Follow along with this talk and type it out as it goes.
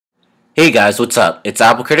Hey guys, what's up? It's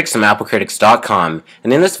AppleCritics from AppleCritics.com,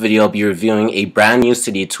 and in this video I'll be reviewing a brand new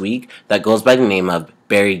Cydia tweak that goes by the name of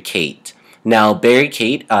BerryC8. Now,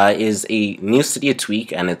 BerryC8 is a new Cydia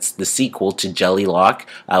tweak, and it's the sequel to JellyLock,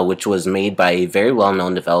 which was made by a very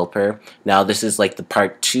well-known developer. Now, this is like the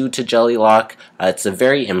part 2 to JellyLock. It's a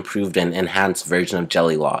very improved and enhanced version of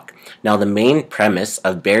JellyLock. Now, the main premise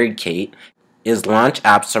of BerryC8 is launch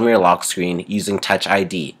apps from your lock screen using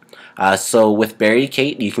TouchID. So with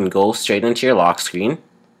BerryC8, you can go straight into your lock screen.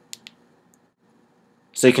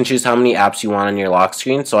 So you can choose how many apps you want on your lock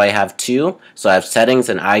screen. So I have 2. So I have settings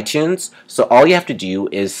and iTunes. So all you have to do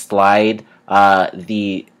is slide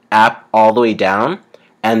the app all the way down,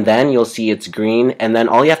 and then you'll see it's green. And then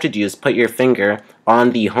all you have to do is put your finger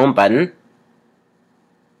on the home button,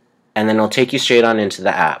 and then it'll take you straight on into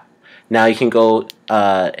the app. Now you can go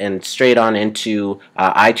and straight on into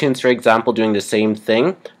iTunes, for example, doing the same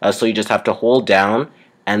thing. So you just have to hold down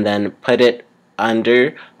and then put it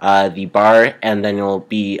under the bar, and then it'll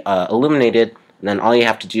be illuminated. And then all you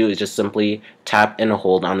have to do is just simply tap and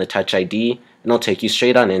hold on the TouchID, and it'll take you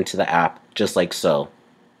straight on into the app, just like so.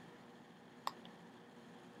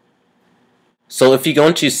 So if you go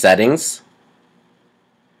into Settings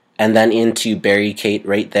and then into BerryC8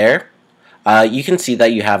 right there, you can see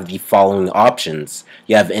that you have the following options.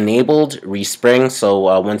 You have enabled respring,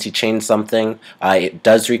 so once you change something, it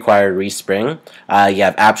does require respring. You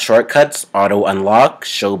have app shortcuts, auto unlock,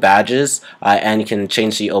 show badges, and you can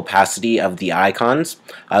change the opacity of the icons.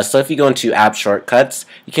 So if you go into app shortcuts,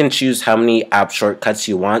 you can choose how many app shortcuts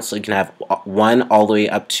you want. So you can have 1 all the way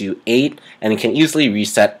up to 8, and you can easily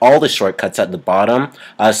reset all the shortcuts at the bottom.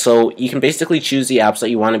 So you can basically choose the apps that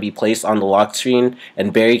you want to be placed on the lock screen,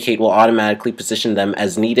 and BerryC8 will automatically position them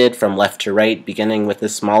as needed from left to right, beginning with the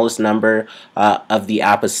smallest number of the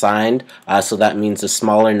app assigned. So that means the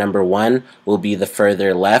smaller number 1 will be the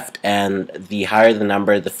further left, and the higher the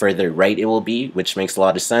number, the further right it will be, which makes a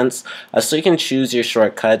lot of sense. So you can choose your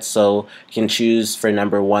shortcuts. So you can choose for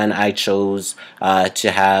number 1, I chose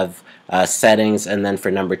to have settings, and then for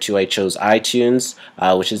number 2 I chose iTunes,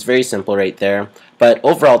 which is very simple right there. But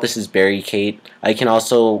overall, this is BerryC8. I can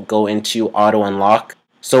also go into auto unlock.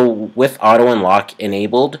 So with auto unlock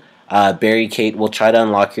enabled, BerryC8 will try to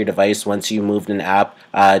unlock your device once you moved an app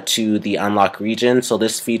to the unlock region. So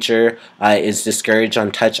this feature is discouraged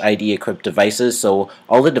on TouchID equipped devices. So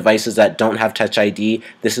all the devices that don't have TouchID,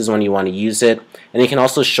 this is when you want to use it. And you can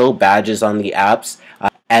also show badges on the apps,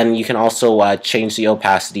 and you can also change the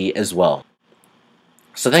opacity as well.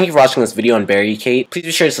 So thank you for watching this video on BerryC8. Please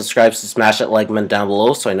be sure to subscribe, so smash that like button down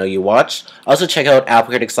below so I know you watched. Also check out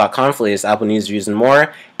AppleCritics.com for latest Apple news, reviews, and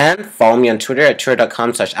more. And follow me on Twitter at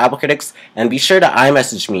twitter.com/AppleCritics. And be sure to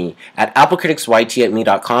iMessage me at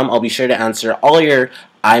AppleCriticsYT@me.com. I'll be sure to answer all your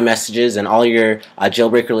iMessages and all your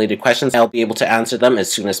jailbreak related questions. I'll be able to answer them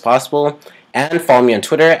as soon as possible. And follow me on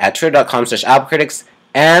Twitter at twitter.com/AppleCritics.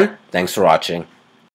 And thanks for watching.